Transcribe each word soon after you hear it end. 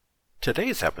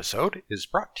Today's episode is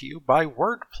brought to you by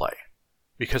Wordplay,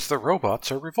 because the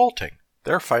robots are revolting,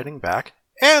 they're fighting back,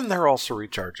 and they're also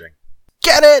recharging.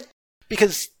 Get it?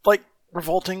 Because,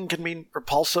 revolting can mean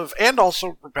repulsive and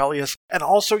also rebellious, and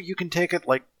also you can take it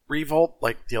like revolt,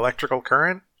 like the electrical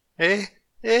current.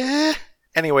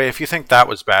 Anyway, if you think that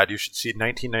was bad, you should see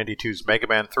 1992's Mega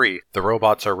Man 3, The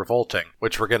Robots Are Revolting,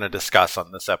 which we're going to discuss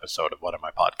on this episode of What Am I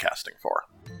Podcasting For?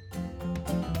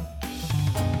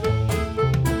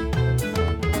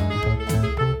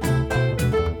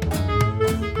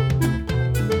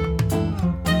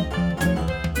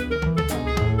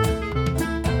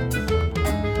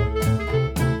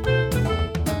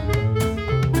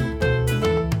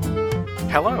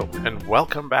 Hello, and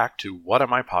welcome back to What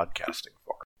Am I Podcasting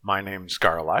For? My name's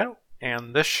Carlisle,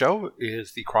 and this show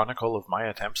is the chronicle of my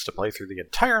attempts to play through the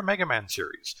entire Mega Man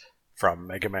series, from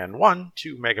Mega Man 1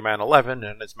 to Mega Man 11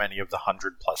 and as many of the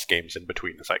 100+ games in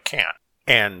between as I can.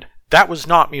 And that was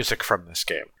not music from this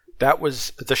game. That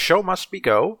was The Show Must Be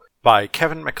Go by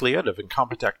Kevin MacLeod of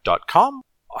Incompetech.com.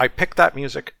 I picked that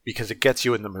music because it gets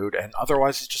you in the mood, and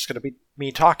otherwise it's just going to be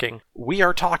me talking. We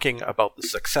are talking about the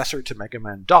successor to Mega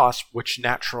Man DOS, which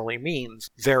naturally means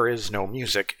there is no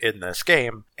music in this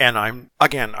game, and I'm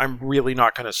really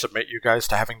not going to submit you guys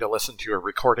to having to listen to a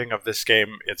recording of this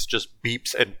game. It's just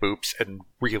beeps and boops and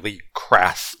really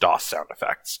crass DOS sound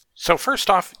effects. So first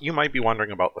off, you might be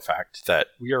wondering about the fact that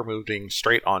we are moving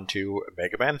straight onto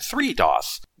Mega Man 3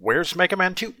 DOS. Where's Mega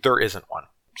Man 2? There isn't one.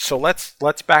 So let's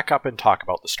back up and talk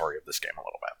about the story of this game a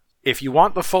little bit. If you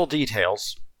want the full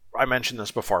details, I mentioned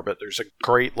this before, but there's a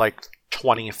great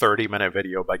 20-30 minute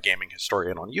video by Gaming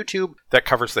Historian on YouTube that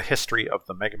covers the history of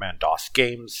the Mega Man DOS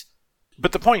games.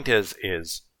 But the point is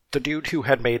the dude who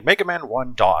had made Mega Man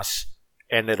 1 DOS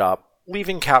ended up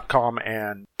leaving Capcom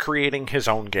and creating his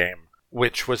own game,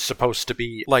 which was supposed to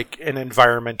be like an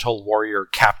environmental warrior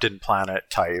Captain Planet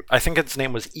type. I think its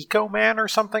name was Eco Man or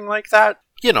something like that.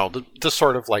 You know, the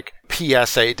sort of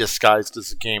PSA disguised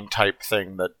as a game type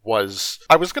thing that was,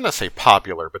 I was going to say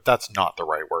popular, but that's not the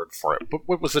right word for it, but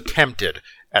what was attempted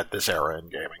at this era in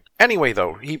gaming. Anyway,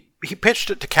 though, he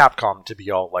pitched it to Capcom to be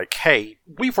all like, hey,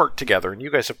 we've worked together and you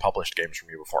guys have published games from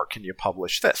me before, can you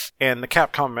publish this? And the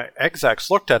Capcom execs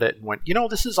looked at it and went,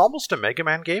 this is almost a Mega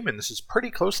Man game and this is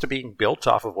pretty close to being built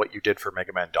off of what you did for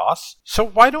Mega Man DOS, so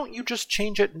why don't you just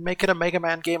change it and make it a Mega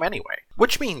Man game anyway?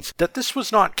 Which means that this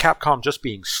was not Capcom just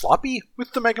being sloppy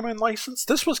with the Mega Man license,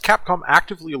 this was Capcom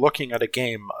actively looking at a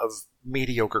game of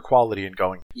mediocre quality and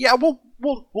going, yeah, we'll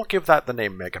give that the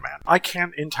name Mega Man. I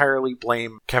can't entirely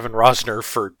blame Kevin Rosner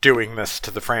for doing this to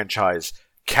the franchise.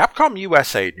 Capcom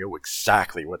USA knew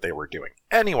exactly what they were doing.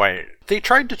 Anyway, they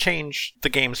tried to change the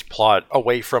game's plot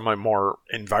away from a more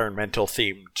environmental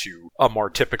theme to a more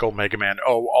typical Mega Man,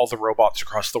 all the robots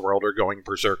across the world are going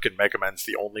berserk and Mega Man's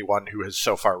the only one who has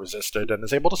so far resisted and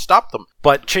is able to stop them.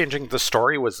 But changing the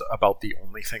story was about the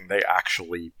only thing they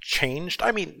actually changed.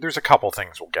 I mean, there's a couple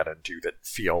things we'll get into that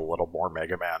feel a little more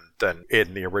Mega Man than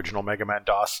in the original Mega Man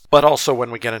DOS. But also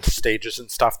when we get into stages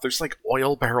and stuff, there's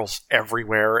oil barrels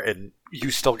everywhere and you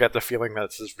still get the feeling that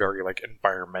it's this very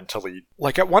environmentally,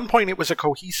 at one point it was a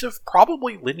cohesive,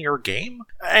 probably linear game.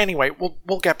 Anyway,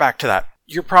 we'll get back to that.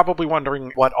 You're probably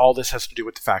wondering what all this has to do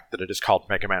with the fact that it is called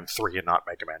Mega Man 3 and not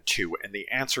Mega Man 2, and the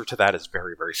answer to that is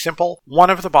very, very simple. One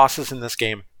of the bosses in this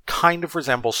game kind of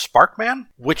resembles Sparkman,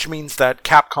 which means that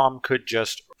Capcom could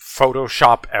just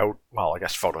Photoshop out, well, I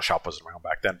guess Photoshop wasn't around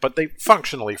back then, but they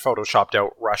functionally Photoshopped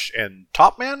out Rush and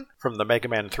Topman from the Mega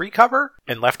Man 3 cover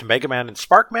and left Mega Man and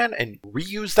Sparkman and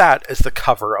reused that as the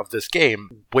cover of this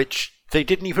game, which they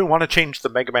didn't even want to change the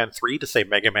Mega Man 3 to say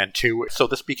Mega Man 2, so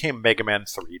this became Mega Man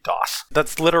 3 DOS.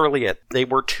 That's literally it. They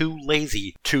were too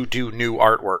lazy to do new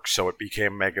artwork, so it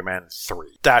became Mega Man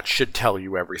 3. That should tell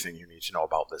you everything you need to know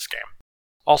about this game.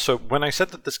 Also, when I said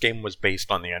that this game was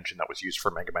based on the engine that was used for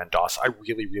Mega Man DOS, I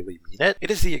really, really mean it. It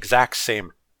is the exact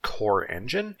same core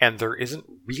engine, and there isn't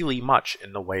really much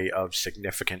in the way of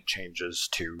significant changes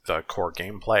to the core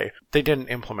gameplay. They didn't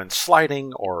implement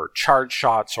sliding or charge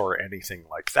shots or anything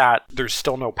like that. There's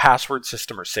still no password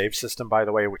system or save system, by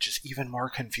the way, which is even more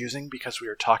confusing because we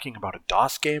are talking about a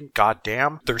DOS game.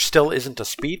 Goddamn. There still isn't a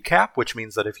speed cap, which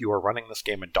means that if you are running this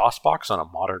game in DOSBox on a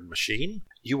modern machine,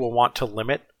 you will want to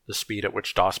limit the speed at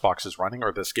which DOSBox is running,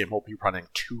 or this game will be running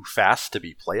too fast to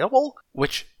be playable,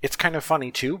 which it's kind of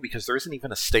funny too, because there isn't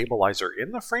even a stabilizer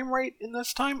in the frame rate in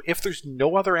this time. If there's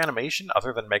no other animation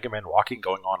other than Mega Man walking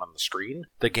going on the screen,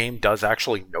 the game does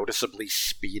actually notice noticeably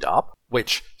speed up,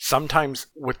 which sometimes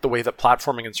with the way that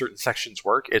platforming in certain sections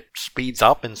work, it speeds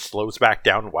up and slows back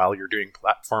down while you're doing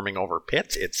platforming over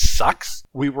pits. It sucks.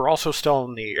 We were also still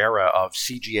in the era of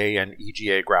CGA and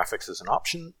EGA graphics as an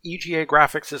option. EGA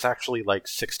graphics is actually like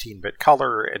 16-bit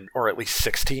color, or at least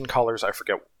 16 colors. I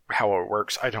forget how it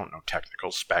works. I don't know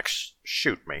technical specs.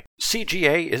 Shoot me.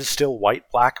 CGA is still white,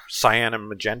 black, cyan, and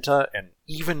magenta, and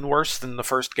even worse than the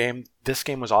first game, this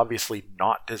game was obviously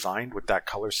not designed with that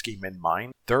color scheme in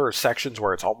mind. There are sections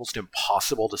where it's almost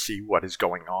impossible to see what is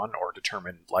going on or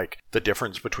determine, like, the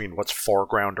difference between what's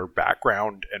foreground or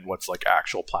background and what's, like,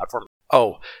 actual platform.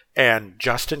 Oh, and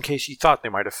just in case you thought they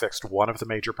might have fixed one of the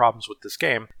major problems with this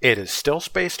game, it is still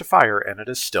space to fire and it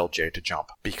is still J to jump.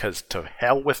 Because to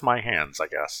hell with my hands, I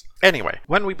guess. Anyway,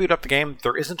 when we boot up the game,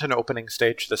 there isn't an opening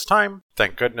stage this time.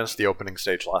 Thank goodness, the opening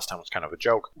stage last time was kind of a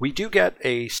joke. We do get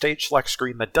a stage select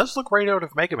screen that does look right out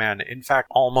of Mega Man. In fact,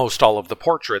 almost all of the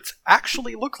portraits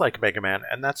actually look like Mega Man,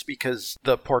 and that's because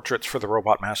the portraits for the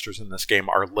Robot Masters in this game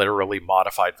are literally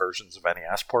modified versions of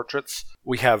NES portraits.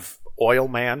 We have Oil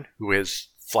Man, who is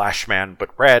Flash Man but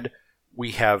red.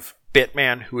 We have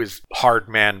Bitman, who is Hard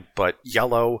Man but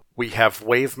yellow. We have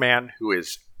Wave Man, who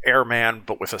is Airman,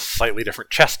 but with a slightly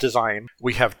different chest design.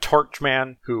 We have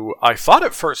Torchman, who I thought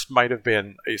at first might have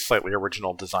been a slightly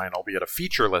original design, albeit a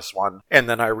featureless one, and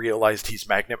then I realized he's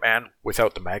Magnet Man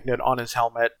without the magnet on his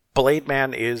helmet. Blade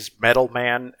Man is Metal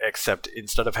Man, except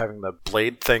instead of having the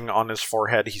blade thing on his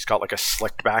forehead, he's got like a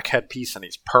slicked back headpiece and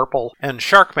he's purple. And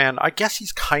Shark Man, I guess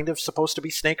he's kind of supposed to be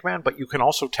Snake Man, but you can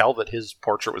also tell that his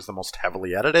portrait was the most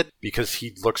heavily edited because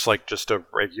he looks like just a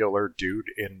regular dude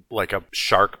in like a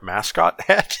shark mascot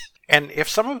head. And if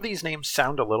some of these names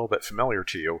sound a little bit familiar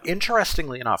to you,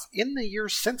 interestingly enough, in the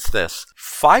years since this,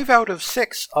 5 out of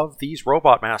 6 of these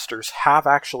Robot Masters have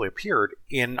actually appeared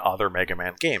in other Mega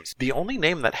Man games. The only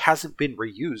name that hasn't been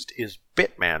reused is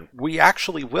Bitman. We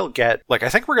actually will get, I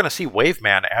think we're going to see Wave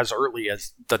Man as early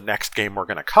as the next game we're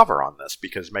going to cover on this,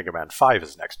 because Mega Man 5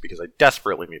 is next, because I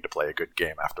desperately need to play a good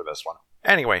game after this one.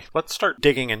 Anyway, let's start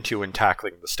digging into and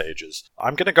tackling the stages.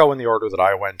 I'm going to go in the order that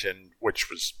I went in,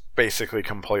 which was basically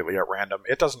completely at random.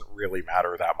 It doesn't really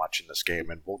matter that much in this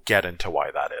game, and we'll get into why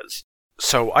that is.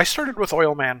 So I started with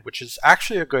Oil Man, which is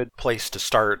actually a good place to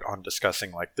start on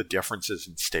discussing the differences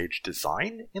in stage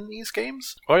design in these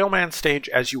games. Oil Man stage,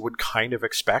 as you would kind of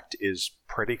expect, is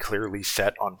pretty clearly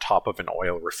set on top of an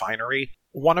oil refinery.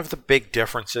 One of the big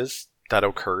differences that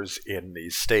occurs in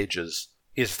these stages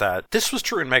is that this was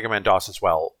true in Mega Man DOS as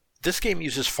well. This game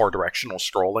uses 4-directional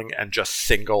scrolling and just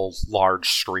single large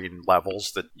screen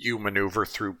levels that you maneuver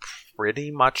through pretty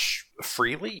much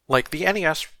freely. The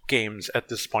NES games at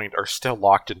this point are still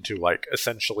locked into,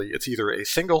 essentially it's either a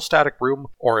single static room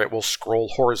or it will scroll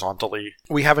horizontally.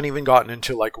 We haven't even gotten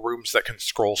into, rooms that can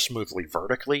scroll smoothly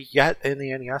vertically yet in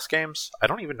the NES games. I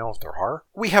don't even know if there are.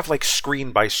 We have,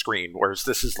 screen by screen, whereas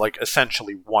this is,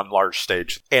 essentially one large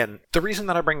stage. And the reason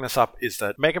that I bring this up is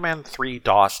that Mega Man 3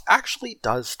 DOS actually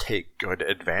does take good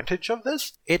advantage of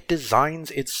this. It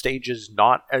designs its stages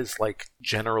not as,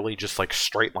 generally just,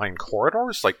 straight line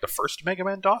corridors like the first Mega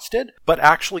Man DOS did, but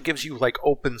actually gives you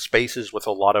open spaces with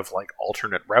a lot of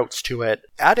alternate routes to it.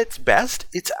 At its best,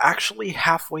 it's actually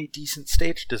halfway decent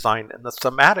stage design, and the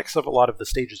thematics of a lot of the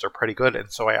stages are pretty good,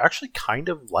 and so I actually kind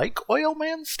of like Oil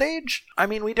Man's stage. I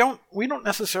mean, we don't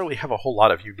necessarily have a whole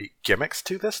lot of unique gimmicks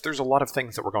to this. There's a lot of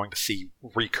things that we're going to see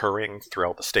recurring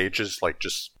throughout the stages,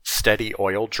 just steady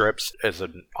oil drips as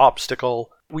an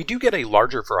obstacle. We do get a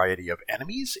larger variety of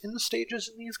enemies in the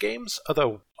stages in these games,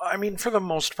 although, I mean, for the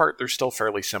most part, they're still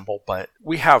fairly simple, but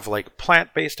we have,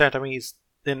 plant-based enemies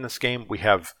in this game.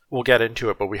 We'll get into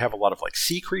it, but we have a lot of,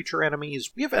 sea creature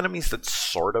enemies. We have enemies that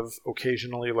sort of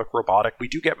occasionally look robotic. We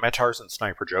do get Metars and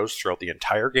Sniper Joes throughout the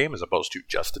entire game, as opposed to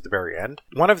just at the very end.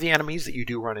 One of the enemies that you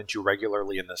do run into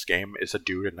regularly in this game is a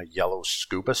dude in a yellow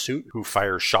scuba suit who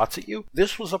fires shots at you.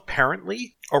 This was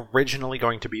apparently originally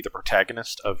going to be the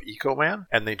protagonist of Eco Man,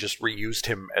 and they just reused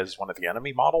him as one of the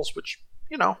enemy models, which,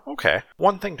 okay.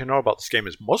 One thing to know about this game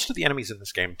is most of the enemies in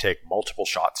this game take multiple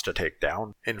shots to take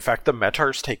down. In fact, the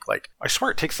Metars take I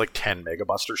swear it takes 10 Mega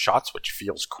Buster shots, which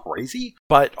feels crazy,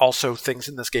 but also things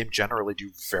in this game generally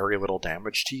do very little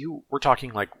damage to you. We're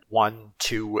talking 1,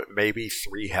 2, maybe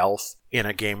 3 health in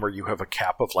a game where you have a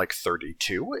cap of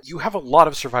 32. You have a lot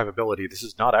of survivability. This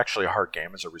is not actually a hard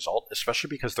game as a result, especially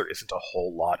because there isn't a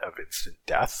whole lot of instant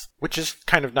death, which is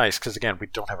kind of nice because, again, we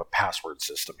don't have a password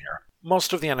system here.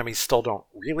 Most of the enemies still don't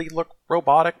really look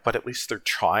robotic, but at least they're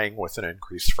trying with an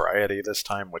increased variety this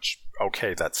time, which,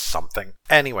 okay, that's something.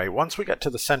 Anyway, once we get to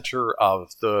the center of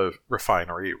the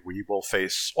refinery, we will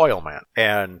face Oil Man.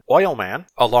 And Oil Man,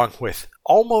 along with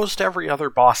almost every other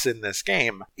boss in this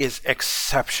game is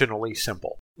exceptionally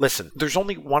simple. Listen, there's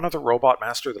only one other Robot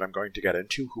Master that I'm going to get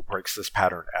into who breaks this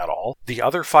pattern at all. The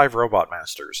other 5 Robot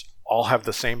Masters all have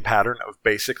the same pattern of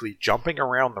basically jumping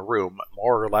around the room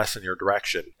more or less in your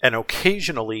direction, and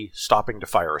occasionally stopping to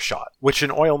fire a shot, which in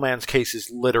Oilman's case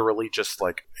is literally just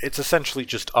like, it's essentially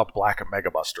just a Black Mega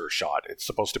Buster shot. It's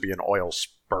supposed to be an oil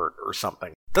spurt or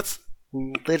something. That's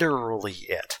literally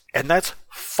it. And that's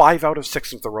 5 out of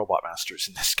 6 of the Robot Masters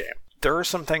in this game. There are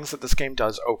some things that this game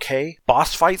does okay.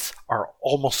 Boss fights are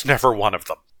almost never one of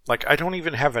them. Like, I don't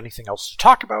even have anything else to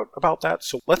talk about that,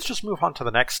 so let's just move on to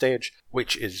the next stage,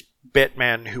 which is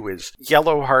Bitman, who is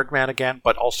Yellow Hardman again,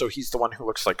 but also he's the one who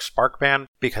looks like Sparkman,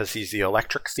 because he's the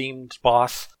electric-themed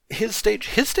boss. His stage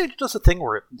does a thing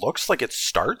where it looks like it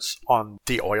starts on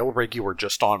the oil rig you were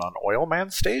just on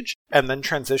Oilman's stage, and then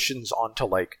transitions onto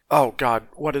like, oh god,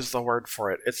 what is the word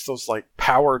for it? It's those like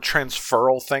power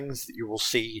transferal things that you will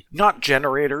see, not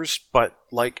generators, but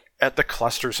like at the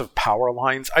clusters of power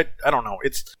lines. I don't know.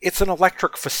 It's an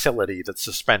electric facility that's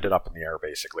suspended up in the air,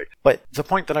 basically. But the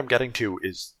point that I'm getting to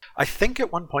is, I think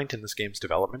at one point in this game's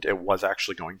development, it was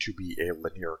actually going to be a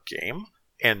linear game.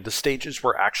 And the stages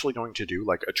were actually going to do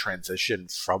like a transition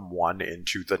from one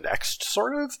into the next,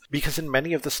 sort of. Because in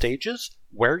many of the stages,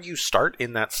 where you start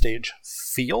in that stage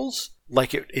feels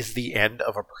like it is the end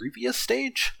of a previous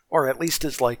stage, or at least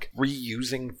is like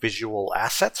reusing visual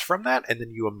assets from that, and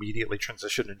then you immediately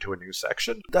transition into a new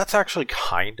section. That's actually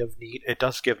kind of neat. It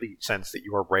does give the sense that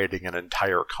you are raiding an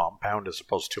entire compound as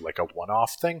opposed to like a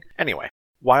one-off thing. Anyway,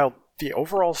 while the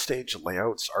overall stage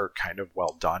layouts are kind of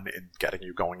well done in getting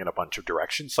you going in a bunch of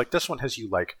directions, like this one has you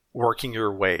like working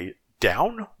your way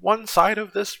down one side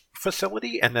of this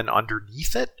facility and then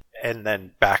underneath it and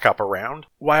then back up around.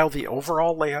 While the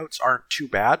overall layouts aren't too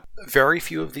bad, very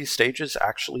few of these stages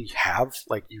actually have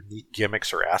like unique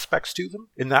gimmicks or aspects to them.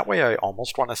 In that way, I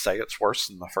almost want to say it's worse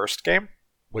than the first game,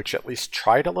 which at least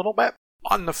tried a little bit.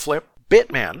 On the flip,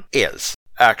 Bitman is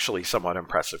actually somewhat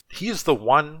impressive. He's the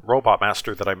one Robot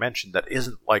Master that I mentioned that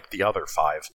isn't like the other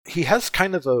 5. He has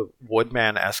kind of a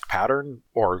Woodman-esque pattern,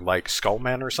 or like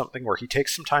Skullman or something, where he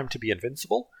takes some time to be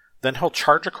invincible, then he'll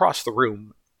charge across the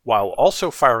room while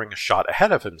also firing a shot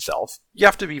ahead of himself. You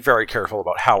have to be very careful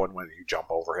about how and when you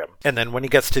jump over him. And then when he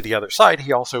gets to the other side,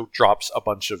 he also drops a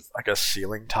bunch of, I guess,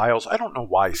 ceiling tiles. I don't know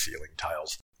why ceiling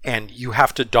tiles. And you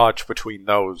have to dodge between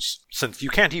those, since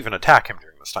you can't even attack him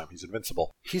during this time. He's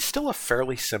invincible. He's still a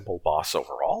fairly simple boss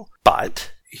overall,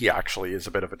 but he actually is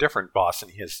a bit of a different boss, and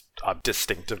he has a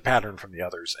distinctive pattern from the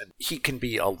others. And he can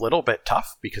be a little bit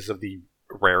tough because of the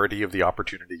rarity of the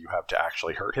opportunity you have to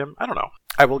actually hurt him. I don't know.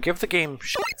 I will give the game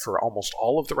shit for almost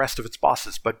all of the rest of its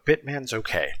bosses, but Bitman's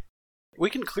okay.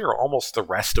 We can clear almost the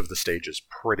rest of the stages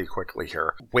pretty quickly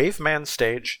here. Waveman's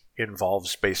stage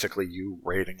involves basically you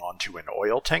raiding onto an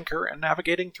oil tanker and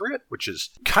navigating through it, which is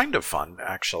kind of fun,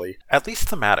 actually. At least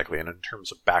thematically and in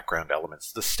terms of background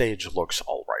elements, the stage looks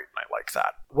alright, and I like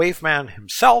that. Waveman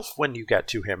himself, when you get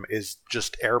to him, is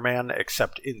just Airman,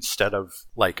 except instead of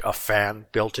like a fan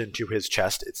built into his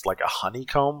chest, it's like a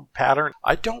honeycomb pattern.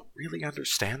 I don't really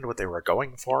understand what they were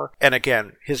going for. And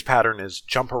again, his pattern is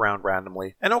jump around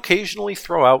randomly and occasionally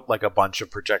throw out like a bunch of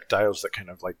projectiles that kind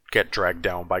of like get dragged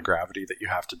down by gravity that you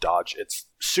have to dodge. It's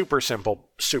super simple,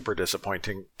 super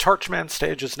disappointing. Torchman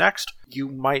stage is next. You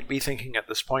might be thinking at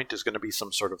this point is going to be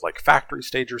some sort of like factory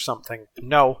stage or something.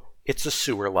 No, it's a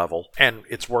sewer level, and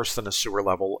it's worse than a sewer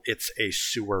level. It's a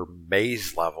sewer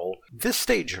maze level. This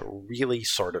stage really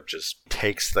sort of just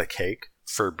takes the cake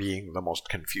for being the most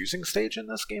confusing stage in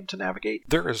this game to navigate.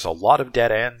 There is a lot of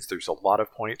dead ends. There's a lot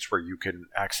of points where you can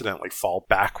accidentally fall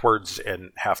backwards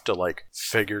and have to like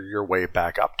figure your way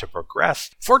back up to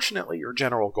progress. Fortunately, your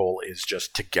general goal is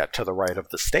just to get to the right of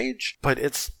the stage, but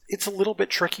it's a little bit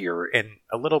trickier and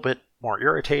a little bit more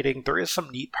irritating. There is some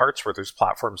neat parts where there's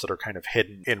platforms that are kind of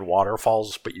hidden in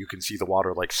waterfalls, but you can see the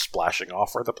water like splashing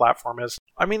off where the platform is.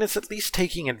 I mean, it's at least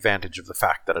taking advantage of the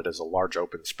fact that it is a large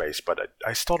open space, but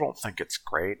I still don't think it's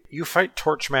great. You fight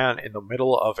Torchman in the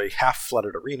middle of a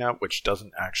half-flooded arena, which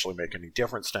doesn't actually make any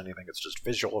difference to anything, it's just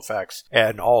visual effects.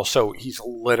 And also, he's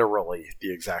literally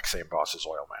the exact same boss as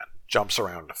Oilman. Jumps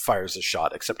around, fires a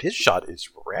shot, except his shot is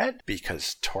red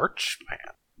because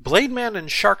Torchman. Blademan and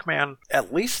Sharkman,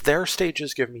 at least their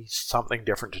stages give me something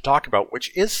different to talk about,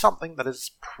 which is something that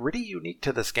is pretty unique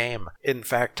to this game. In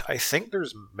fact, I think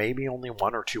there's maybe only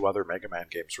 1 or 2 other Mega Man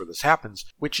games where this happens,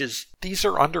 which is these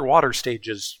are underwater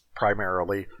stages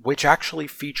primarily, which actually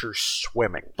feature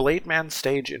swimming. Blademan's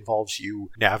stage involves you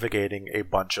navigating a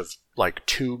bunch of like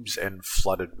tubes and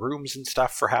flooded rooms and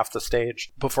stuff for half the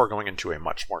stage, before going into a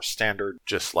much more standard,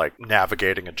 just like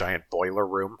navigating a giant boiler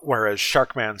room. Whereas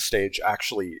Sharkman stage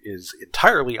actually is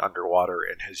entirely underwater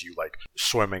and has you like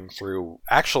swimming through,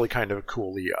 actually kind of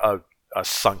coolly, a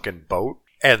sunken boat,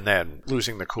 and then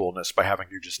losing the coolness by having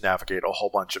to just navigate a whole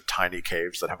bunch of tiny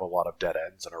caves that have a lot of dead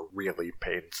ends and are really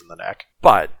pains in the neck.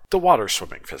 But the water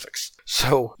swimming physics.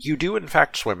 So you do in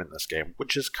fact swim in this game,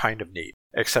 which is kind of neat,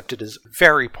 except it is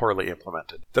very poorly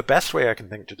implemented. The best way I can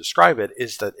think to describe it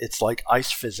is that it's like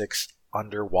ice physics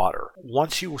underwater.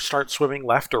 Once you start swimming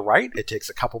left or right, it takes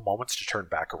a couple moments to turn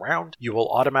back around. You will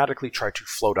automatically try to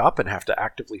float up and have to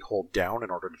actively hold down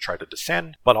in order to try to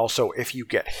descend. But also, if you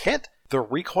get hit, the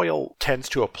recoil tends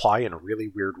to apply in really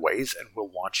weird ways and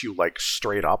will launch you like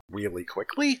straight up really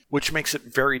quickly, which makes it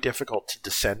very difficult to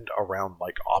descend around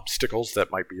like obstacles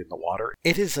that might be in the water.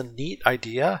 It is a neat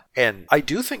idea, and I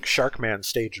do think Sharkman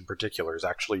stage in particular is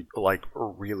actually like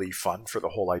really fun for the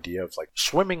whole idea of like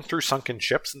swimming through sunken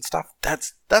ships and stuff.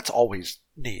 That's always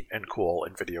neat and cool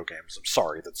in video games. I'm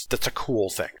sorry, that's a cool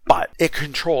thing, but it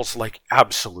controls like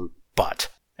absolute butt.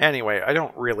 Anyway, I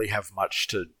don't really have much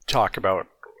to talk about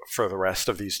for the rest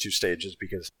of these two stages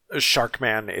because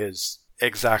Sharkman is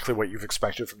exactly what you've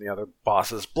expected from the other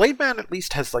bosses. Blademan at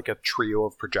least has like a trio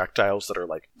of projectiles that are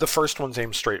like, the first one's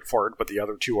aimed straight forward, but the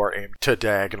other two are aimed to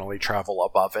diagonally travel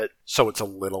above it, so it's a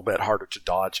little bit harder to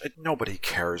dodge. Nobody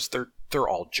cares. They're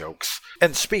all jokes.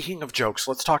 And speaking of jokes,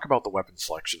 let's talk about the weapon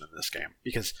selection in this game,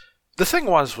 because the thing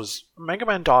was Mega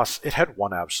Man DOS, it had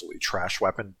one absolutely trash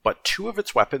weapon, but two of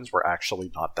its weapons were actually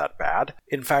not that bad.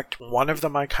 In fact, one of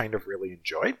them I kind of really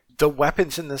enjoyed. The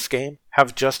weapons in this game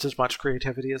have just as much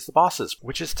creativity as the bosses,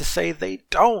 which is to say they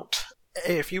don't.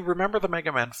 If you remember the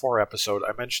Mega Man 4 episode,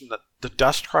 I mentioned that the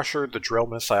Dust Crusher, the Drill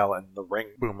Missile, and the Ring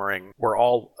Boomerang were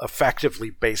all effectively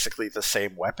basically the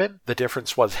same weapon. The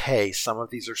difference was, hey, some of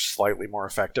these are slightly more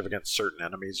effective against certain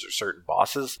enemies or certain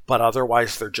bosses, but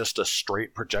otherwise they're just a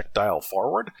straight projectile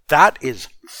forward. That is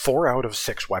 4 out of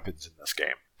 6 weapons in this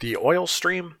game. The Oil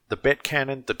Stream, the Bit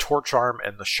Cannon, the Torch Arm,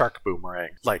 and the Shark Boomerang.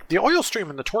 Like, the Oil Stream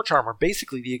and the Torch Arm are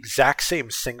basically the exact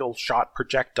same single-shot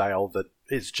projectile that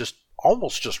is just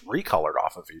almost just recolored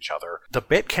off of each other. The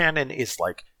Bit Cannon is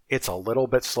like, it's a little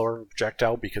bit slower of a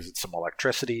projectile because it's some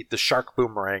electricity. The Shark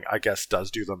Boomerang, I guess,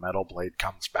 does do the metal blade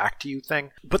comes back to you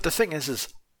thing. But the thing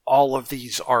is all of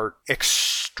these are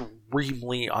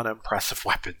extremely unimpressive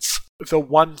weapons. The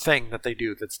one thing that they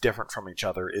do that's different from each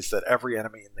other is that every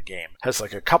enemy in the game has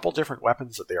like a couple different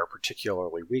weapons that they are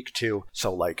particularly weak to.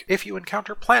 So like, if you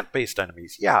encounter plant-based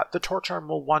enemies, yeah, the Torch Arm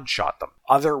will one-shot them.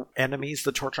 Other enemies,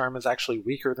 the Torch Arm is actually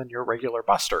weaker than your regular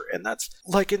Buster. And that's,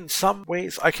 like, in some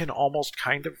ways, I can almost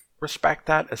kind of respect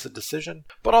that as a decision,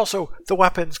 but also the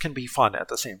weapons can be fun at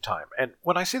the same time. And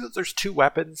when I say that there's two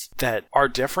weapons that are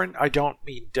different, I don't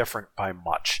mean different by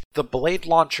much. The Blade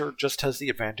Launcher just has the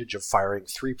advantage of firing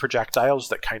 3 projectiles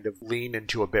that kind of lean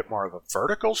into a bit more of a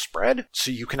vertical spread,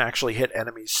 so you can actually hit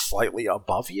enemies slightly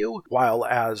above you, while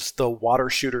as the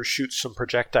Water Shooter shoots some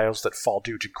projectiles that fall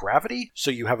due to gravity, so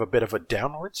you have a bit of a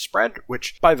downward spread,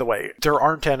 which, by the way, there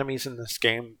aren't enemies in this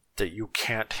game that you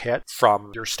can't hit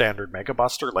from your standard Mega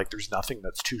Buster. Like, there's nothing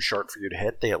that's too short for you to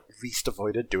hit. They at least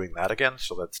avoided doing that again,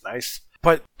 so that's nice.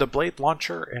 But the Blade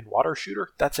Launcher and Water Shooter,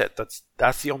 that's it.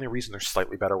 That's the only reason they're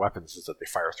slightly better weapons, is that they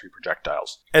fire 3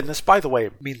 projectiles. And this, by the way,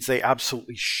 means they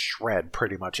absolutely shred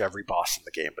pretty much every boss in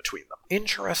the game between them.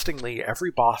 Interestingly,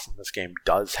 every boss in this game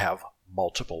does have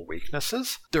multiple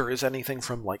weaknesses. There is anything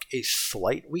from like a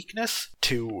slight weakness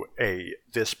to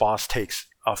this boss takes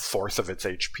a fourth of its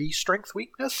HP strength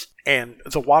weakness, and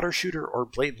the Water Shooter or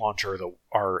Blade Launcher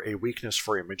are a weakness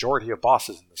for a majority of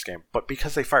bosses in this game, but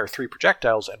because they fire 3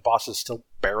 projectiles and bosses still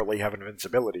barely have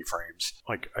invincibility frames,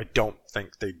 like, I don't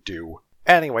think they do.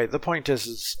 Anyway, the point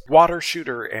is Water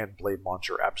Shooter and Blade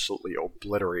Launcher absolutely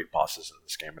obliterate bosses in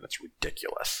this game, and it's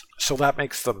ridiculous. So that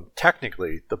makes them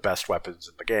technically the best weapons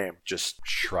in the game. Just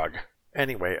shrug.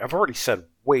 Anyway, I've already said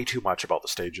way too much about the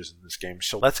stages in this game,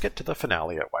 so let's get to the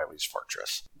finale at Wily's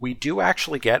Fortress. We do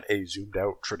actually get a zoomed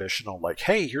out traditional, like,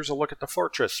 hey, here's a look at the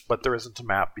fortress, but there isn't a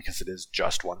map because it is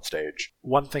just one stage.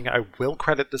 One thing I will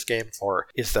credit this game for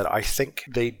is that I think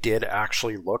they did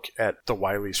actually look at the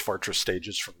Wily's Fortress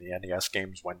stages from the NES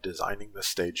games when designing this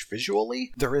stage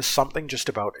visually. There is something just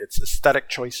about its aesthetic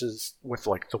choices with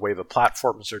like the way the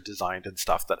platforms are designed and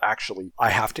stuff that actually,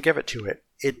 I have to give it to it.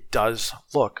 It does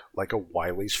look like a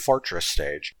Wily's Fortress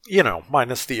stage. You know,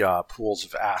 minus the pools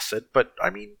of acid, but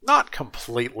I mean, not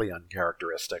completely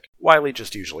uncharacteristic. Wily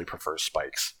just usually prefers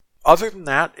spikes. Other than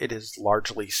that, it is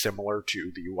largely similar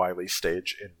to the Wily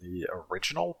stage in the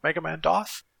original Mega Man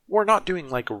DOS, We're not doing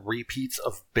like repeats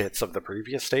of bits of the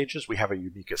previous stages. We have a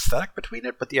unique aesthetic between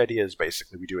it, but the idea is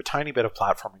basically we do a tiny bit of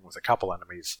platforming with a couple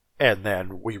enemies, and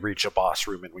then we reach a boss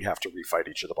room and we have to refight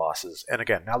each of the bosses. And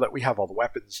again, now that we have all the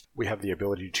weapons, we have the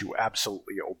ability to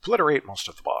absolutely obliterate most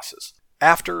of the bosses.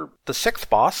 After the 6th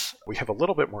boss, we have a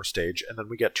little bit more stage, and then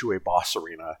we get to a boss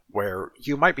arena where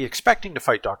you might be expecting to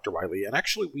fight Dr. Wily, and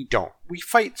actually we don't. We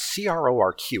fight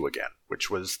CRORQ again, which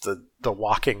was the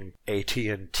walking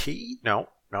AT&T? No,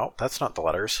 that's not the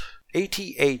letters.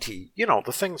 AT-AT, you know,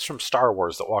 the things from Star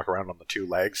Wars that walk around on the 2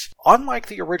 legs. Unlike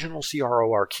the original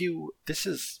CRORQ, this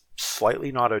is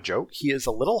slightly not a joke. He is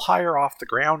a little higher off the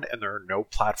ground, and there are no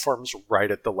platforms right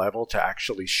at the level to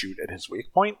actually shoot at his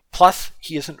weak point. Plus,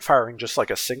 he isn't firing just like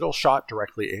a single shot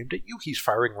directly aimed at you. He's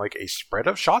firing like a spread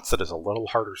of shots that is a little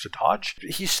harder to dodge.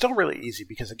 He's still really easy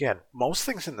because, again, most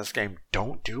things in this game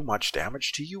don't do much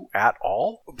damage to you at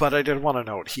all. But I did want to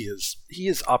note he is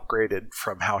upgraded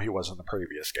from how he was in the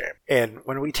previous game. And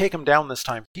when we take him down this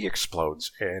time, he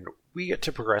explodes, and we get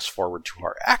to progress forward to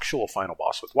our actual final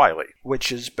boss with Wily, which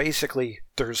is basically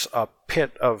there's a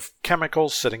pit of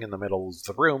chemicals sitting in the middle of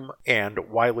the room, and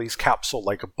Wily's capsule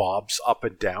like bobs up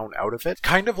and down out of it.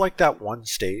 Kind of like that one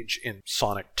stage in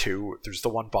Sonic 2. There's the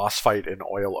one boss fight in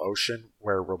Oil Ocean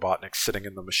where Robotnik's sitting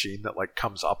in the machine that like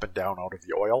comes up and down out of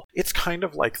the oil. It's kind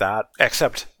of like that,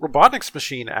 except Robotnik's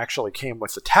machine actually came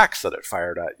with attacks that it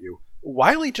fired at you.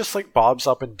 Wily just like bobs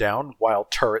up and down while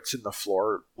turrets in the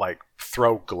floor like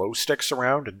throw glow sticks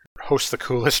around and host the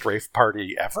coolest rave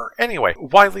party ever. Anyway,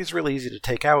 Wily's really easy to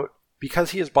take out.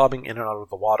 Because he is bobbing in and out of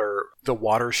the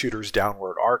water shooter's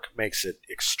downward arc makes it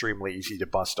extremely easy to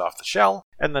bust off the shell,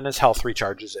 and then his health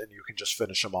recharges and you can just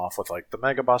finish him off with like the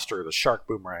Mega Buster or the Shark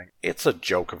Boomerang. It's a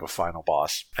joke of a final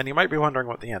boss. And you might be wondering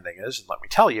what the ending is, and let me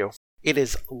tell you, it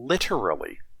is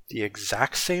literally the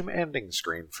exact same ending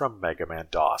screen from Mega Man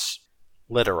DOS.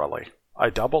 Literally. I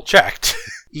double checked.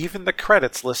 Even the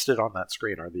credits listed on that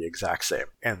screen are the exact same.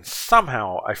 And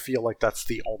somehow I feel like that's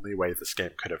the only way this game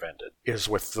could have ended, is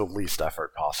with the least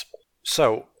effort possible.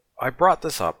 So, I brought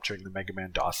this up during the Mega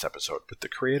Man DOS episode, but the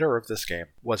creator of this game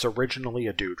was originally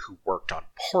a dude who worked on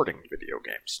porting video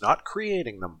games. Not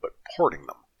creating them, but porting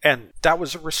them. And that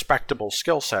was a respectable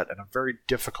skill set and a very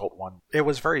difficult one. It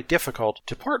was very difficult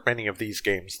to port many of these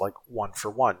games like one for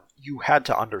one. You had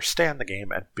to understand the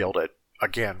game and build it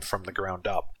again from the ground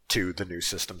up to the new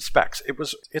system specs.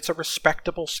 It's a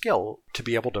respectable skill to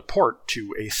be able to port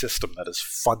to a system that is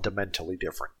fundamentally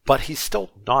different. But he's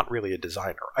still not really a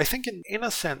designer. I think in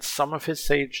a sense, some of his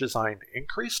stage design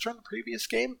increased from the previous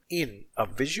game in a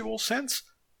visual sense,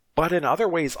 but in other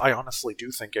ways, I honestly do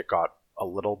think it got a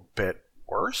little bit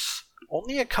worse.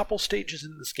 Only a couple stages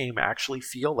in this game actually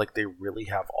feel like they really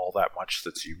have all that much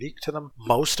that's unique to them.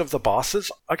 Most of the bosses,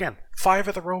 again, 5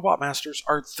 of the Robot Masters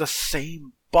are the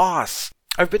same boss.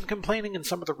 I've been complaining in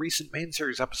some of the recent main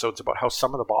series episodes about how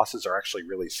some of the bosses are actually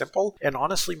really simple, and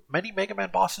honestly, many Mega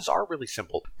Man bosses are really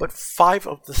simple, but 5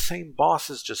 of the same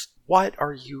bosses just, what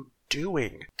are you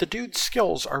doing? The dude's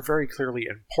skills are very clearly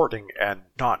importing and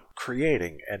not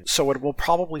creating, and so it will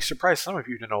probably surprise some of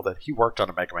you to know that he worked on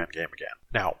a Mega Man game again.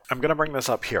 Now, I'm going to bring this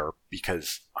up here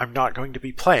because I'm not going to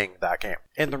be playing that game.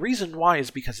 And the reason why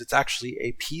is because it's actually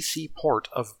a PC port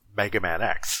of Mega Man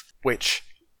X, which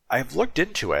I've looked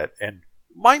into it, and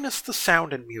minus the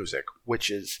sound and music, which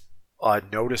is a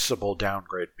noticeable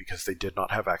downgrade because they did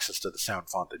not have access to the sound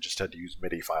font, they just had to use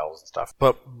MIDI files and stuff.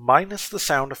 But minus the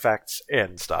sound effects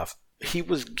and stuff, he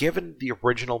was given the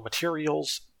original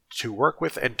materials to work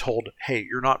with and told, hey,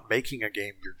 you're not making a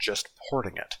game, you're just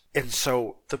porting it. And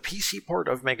so the PC port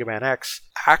of Mega Man X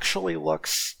actually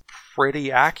looks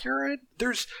pretty accurate.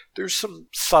 There's some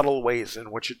subtle ways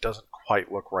in which it doesn't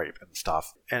quite look right and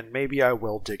stuff, and maybe I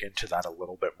will dig into that a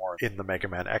little bit more in the Mega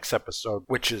Man X episode,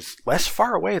 which is less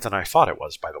far away than I thought it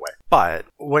was, by the way. But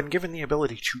when given the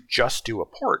ability to just do a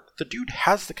port, the dude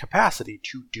has the capacity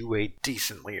to do a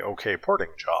decently okay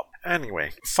porting job.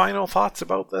 Anyway, final thoughts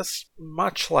about this.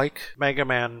 Much like Mega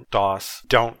Man DOS,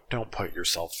 don't put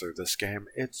yourself through this game.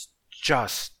 It's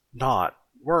just not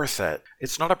worth it.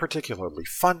 It's not a particularly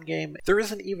fun game. There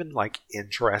isn't even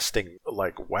interesting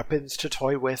weapons to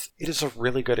toy with. It is a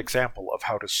really good example of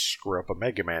how to screw up a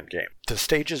Mega Man game. The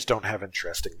stages don't have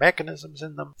interesting mechanisms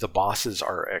in them. The bosses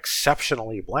are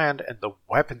exceptionally bland, and the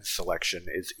weapon selection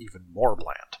is even more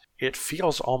bland. It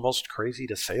feels almost crazy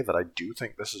to say that I do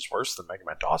think this is worse than Mega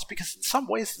Man DOS, because in some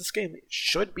ways this game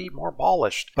should be more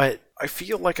polished, but I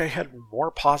feel like I had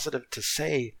more positive to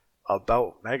say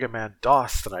about Mega Man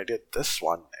DOS than I did this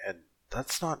one, and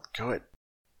that's not good.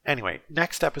 Anyway,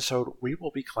 next episode, we will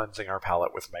be cleansing our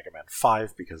palate with Mega Man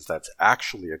 5 because that's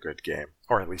actually a good game,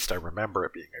 or at least I remember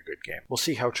it being a good game. We'll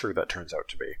see how true that turns out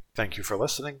to be. Thank you for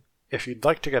listening. If you'd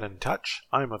like to get in touch,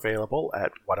 I'm available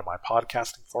at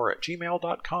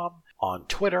whatamipodcasting4@gmail.com, on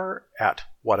Twitter at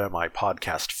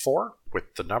whatamipodcast4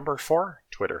 with the number 4.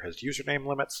 Twitter has username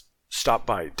limits. Stop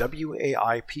by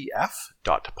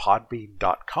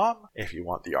waipf.podbean.com if you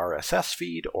want the RSS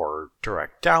feed or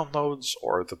direct downloads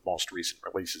or the most recent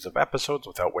releases of episodes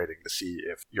without waiting to see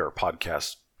if your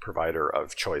podcast provider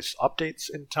of choice updates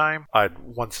in time. I'd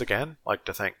once again like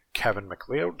to thank Kevin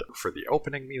MacLeod for the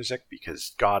opening music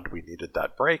because, God, we needed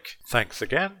that break. Thanks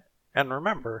again, and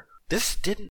remember, this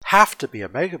didn't have to be a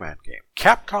Mega Man game.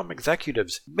 Capcom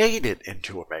executives made it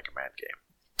into a Mega Man game.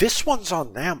 This one's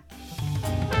on them.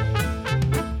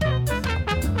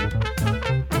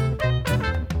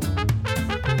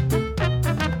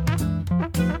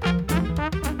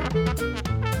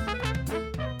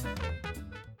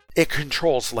 It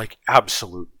controls like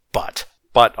absolute butt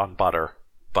on butter,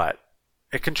 but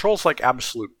it controls like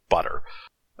absolute butter.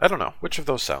 I don't know, which of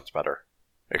those sounds better?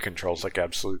 It controls like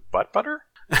absolute butter?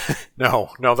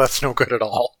 No, that's no good at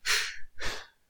all.